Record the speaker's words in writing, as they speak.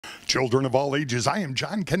Children of all ages, I am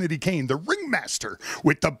John Kennedy Kane, the Ringmaster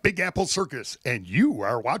with the Big Apple Circus, and you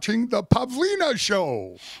are watching the Pavlina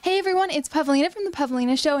Show. Hey everyone, it's Pavlina from the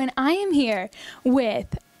Pavlina Show, and I am here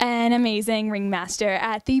with an amazing ringmaster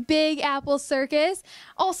at the Big Apple Circus,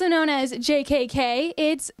 also known as JKK.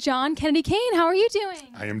 It's John Kennedy Kane. How are you doing?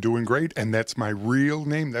 I am doing great, and that's my real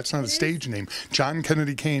name. That's not a stage name. John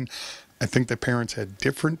Kennedy Kane. I think the parents had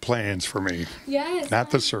different plans for me. Yes.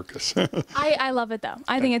 Not the circus. I love it, though.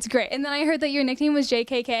 I think it's great. And then I heard that your nickname was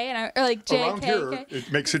JKK, or like JKK. Around here,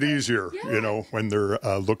 it makes it easier, you know, when they're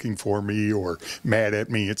looking for me or mad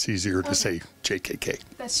at me, it's easier to say JKK.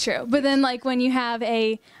 That's true. But then, like, when you have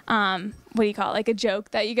a, what do you call it, like a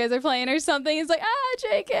joke that you guys are playing or something, it's like,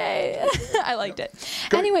 JK. I liked it.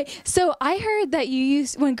 Good. Anyway, so I heard that you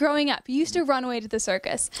when growing up, you used to run away to the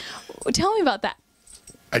circus. Tell me about that.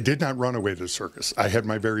 I did not run away to the circus. I had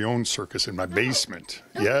my very own circus in my basement.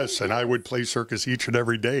 Yes, and I would play circus each and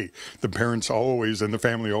every day. The parents always and the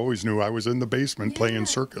family always knew I was in the basement playing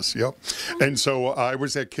circus. Yep. And so I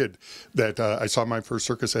was that kid that I saw my first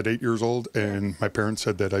circus at 8 years old, and my parents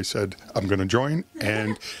said that I said, I'm going to join.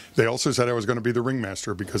 And they also said I was going to be the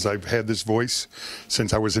ringmaster because I've had this voice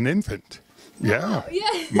since I was an infant. Yeah.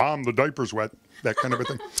 Mom, the diaper's wet, that kind of a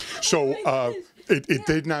thing. So it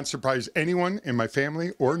did not surprise anyone in my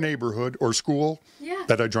family or neighborhood or school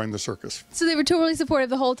that I joined the circus. So they were totally supportive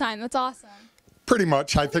the whole time. That's awesome. Pretty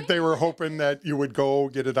much. I think they were hoping that you would go,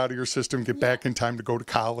 get it out of your system, get back in time to go to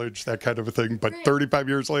college, that kind of a thing. But 35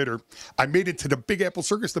 years later, I made it to the Big Apple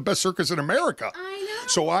Circus, the best circus in America. I know.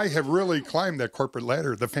 So I have really climbed that corporate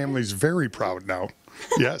ladder. The family's very proud now.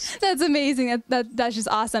 Yes. That's amazing. That's just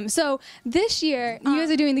awesome. So this year, you guys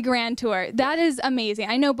are doing the grand tour. That is amazing.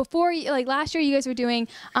 I know before, like last year, you guys were doing,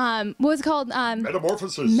 what was it called?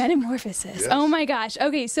 Metamorphosis. Metamorphosis. Yes. Oh my gosh.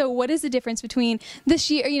 Okay, so what is the difference between this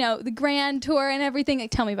year, you know, the grand tour and everything? Like,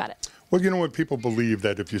 tell me about it. Well, you know what, people believe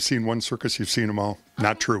that if you've seen one circus, you've seen them all.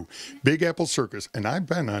 Not true. Big Apple Circus, and I've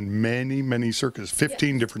been on many, many circuses,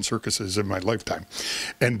 15 different circuses in my lifetime.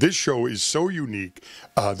 And this show is so unique.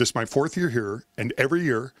 This is my 4th year here, and every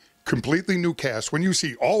year, completely new cast. When you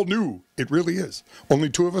see all new, it really is. Only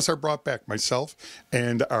 2 of us are brought back, myself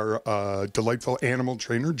and our delightful animal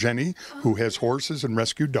trainer, Jenny, who has horses and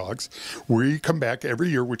rescued dogs. We come back every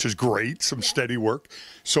year, which is great, some steady work.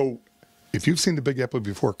 So if you've seen the Big Apple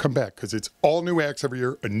before, come back, because it's all new acts every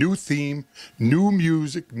year, a new theme, new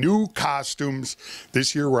music, new costumes.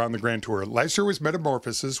 This year we're on the grand tour. Last year was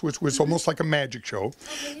Metamorphosis, which was almost like a magic show.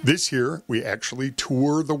 This year we actually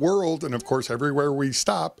tour the world, and of course everywhere we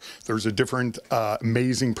stop, there's a different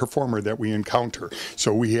amazing performer that we encounter.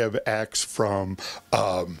 So we have acts from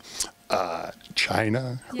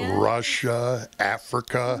China, Russia,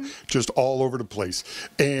 Africa, just all over the place.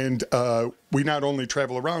 And we not only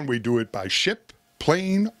travel around, we do it by ship,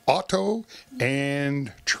 plane, auto,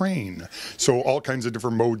 and train. So all kinds of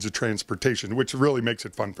different modes of transportation, which really makes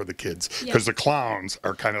it fun for the kids, because the clowns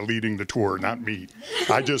are kind of leading the tour, not me.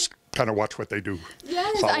 I just kind of watch what they do.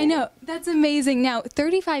 Yes, I know. That's amazing. Now,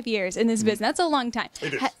 35 years in this business, that's a long time.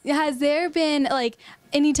 It is. Has there been, like,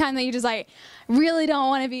 any time that you just, like, really don't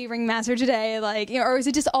want to be ringmaster today, like, you know, or is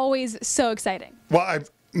it just always so exciting? Well, I've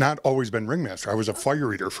not always been ringmaster. I was a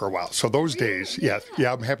fire eater for a while. So those days,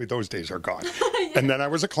 I'm happy those days are gone. And then I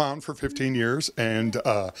was a clown for 15 years, and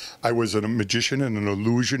I was a magician and an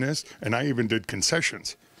illusionist, and I even did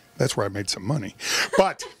concessions. That's where I made some money.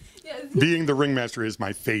 But being the ringmaster is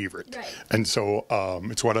my favorite. And so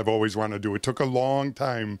it's what I've always wanted to do. It took a long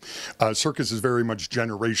time. Circus is very much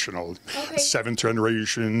generational. 7th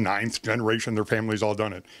generation, 9th generation, their family's all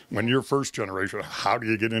done it. When you're 1st generation, how do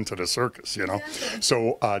you get into the circus, you know?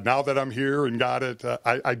 So now that I'm here and got it,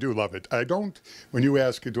 I do love it. I don't, when you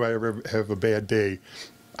ask, do I ever have a bad day,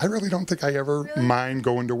 I really don't think I ever mind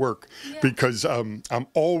going to work, because I'm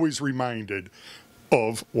always reminded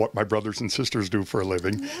of what my brothers and sisters do for a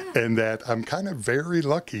living, and that I'm kind of very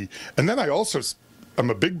lucky. And then I'm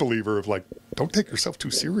a big believer of, like, don't take yourself too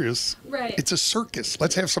serious. It's a circus.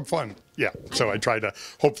 Let's have some fun. So I try to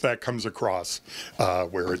hope that comes across,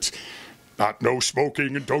 where it's not no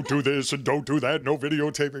smoking and don't do this and don't do that, no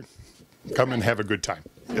videotaping. Come and have a good time,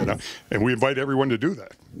 you know. And we invite everyone to do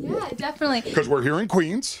that. Yeah, definitely. Because we're here in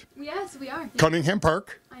Queens. Yes, we are. Cunningham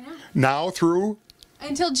Park. I know. Now through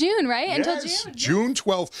until June, right? Yes, Until June. June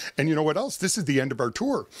 12th. And you know what else? This is the end of our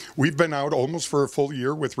tour. We've been out almost for a full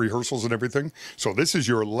year with rehearsals and everything. So this is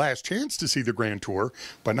your last chance to see the grand tour,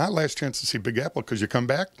 but not last chance to see Big Apple, because you come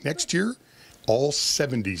back next year, all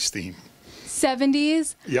 70s theme.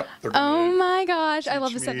 70s? Yep. Oh my gosh, I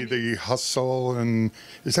love the Teach me 70s. the hustle, and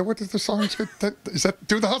is that what the song's is that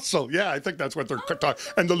do the hustle? Yeah, I think that's what they're talking.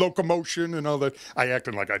 And the locomotion and all that. I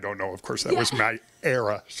acted like I don't know. Of course, that was my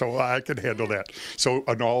era, so I could handle that. So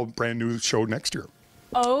an all brand new show next year.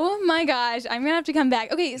 Oh my gosh, I'm gonna have to come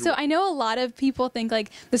back. Okay, so I know a lot of people think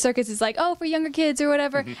like the circus is like, oh, for younger kids or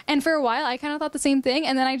whatever. And for a while, I kind of thought the same thing.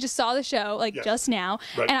 And then I just saw the show like just now,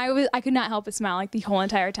 and I could not help but smile like the whole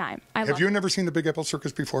entire time. Have you never seen the Big Apple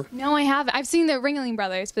Circus before? No, I haven't. I've seen the Ringling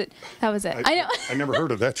Brothers, but that was it. I know. I never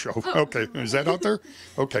heard of that show. Okay, is that out there?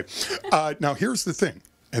 Okay. Now here's the thing.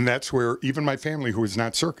 And that's where even my family, who is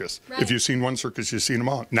not circus, if you've seen one circus, you've seen them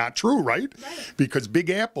all. Not true, right? Because Big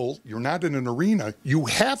Apple, you're not in an arena. You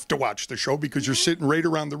have to watch the show because you're sitting right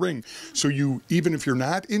around the ring. So you, even if you're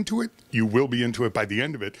not into it, you will be into it by the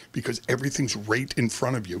end of it because everything's right in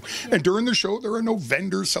front of you. And during the show, there are no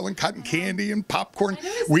vendors selling cotton candy and popcorn.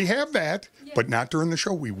 We have that, but not during the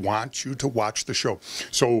show. We want you to watch the show.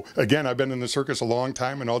 So again, I've been in the circus a long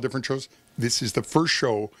time and all different shows. This is the first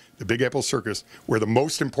show, the Big Apple Circus, where the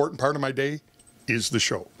most important part of my day is the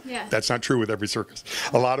show. That's not true with every circus.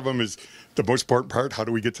 A lot of them is the most important part, how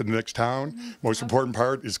do we get to the next town? Most important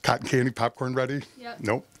part is cotton candy, popcorn ready?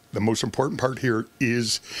 Nope. The most important part here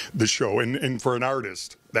is the show. And for an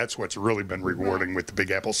artist, that's what's really been rewarding with the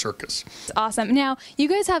Big Apple Circus. It's awesome. Now, you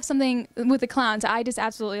guys have something with the clowns I just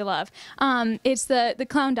absolutely love. It's the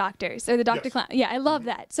clown doctors, or the Dr. Clown. Yeah, I love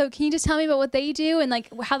that. So can you just tell me about what they do and like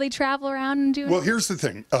how they travel around and do it? Well, here's the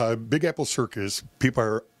thing. Big Apple Circus, people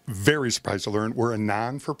are very surprised to learn we're a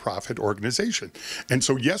non-for-profit organization. And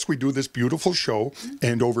so, yes, we do this beautiful show,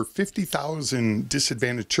 and over 50,000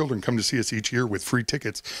 disadvantaged children come to see us each year with free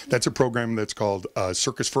tickets. That's a program that's called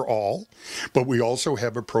Circus for All, but we also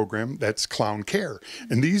have a program that's Clown Care.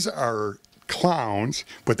 And these are clowns,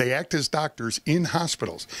 but they act as doctors in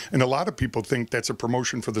hospitals. And a lot of people think that's a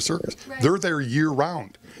promotion for the circus. They're there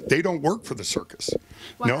year-round. They don't work for the circus.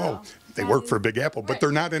 No, they work for Big Apple, but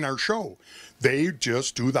they're not in our show. They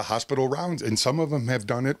just do the hospital rounds, and some of them have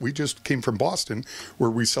done it. We just came from Boston,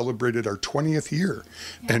 where we celebrated our 20th year.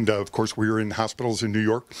 And, of course, we were in hospitals in New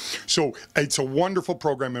York. So it's a wonderful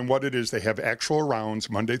program, and what it is, they have actual rounds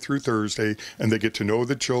Monday through Thursday, and they get to know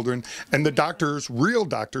the children. And the doctors, real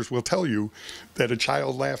doctors, will tell you that a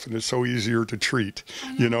child laughing is so easier to treat,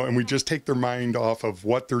 you know, and we just take their mind off of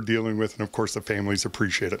what they're dealing with, and, of course, the families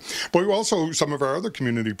appreciate it. But we also, some of our other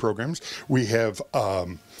community programs, we have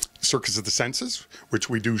Circus of the Senses, which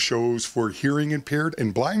we do shows for hearing impaired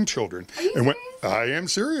and blind children. Are you serious? I am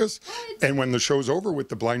serious. What? And when the show's over with,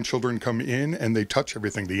 the blind children come in and they touch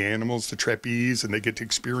everything, the animals, the trapeze, and they get to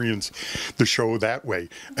experience the show that way.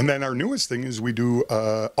 And then our newest thing is we do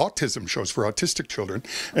autism shows for autistic children.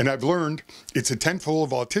 And I've learned it's a tent full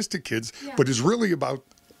of autistic kids, but it's really about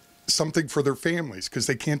something for their families because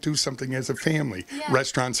they can't do something as a family,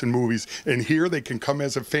 restaurants and movies. And here they can come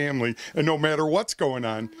as a family, and no matter what's going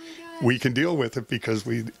on, we can deal with it because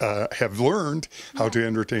we have learned how to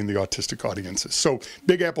entertain the autistic audiences. So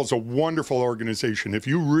Big Apple's a wonderful organization. If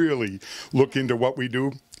you really look into what we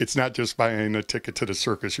do, it's not just buying a ticket to the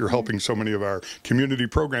circus. You're helping so many of our community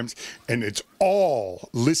programs, and it's all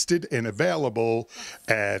listed and available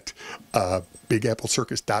at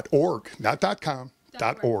bigapplecircus.org, not .com.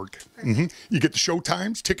 .org. You get the show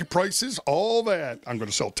times, ticket prices, all that. I'm going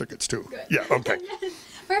to sell tickets too. Good. Yeah, okay.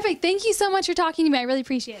 Perfect. Thank you so much for talking to me. I really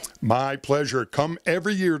appreciate it. My pleasure. Come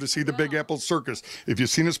every year to see the Big Apple Circus. If you've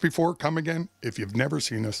seen us before, come again. If you've never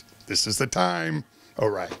seen us, this is the time. All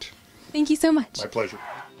right. Thank you so much. My pleasure.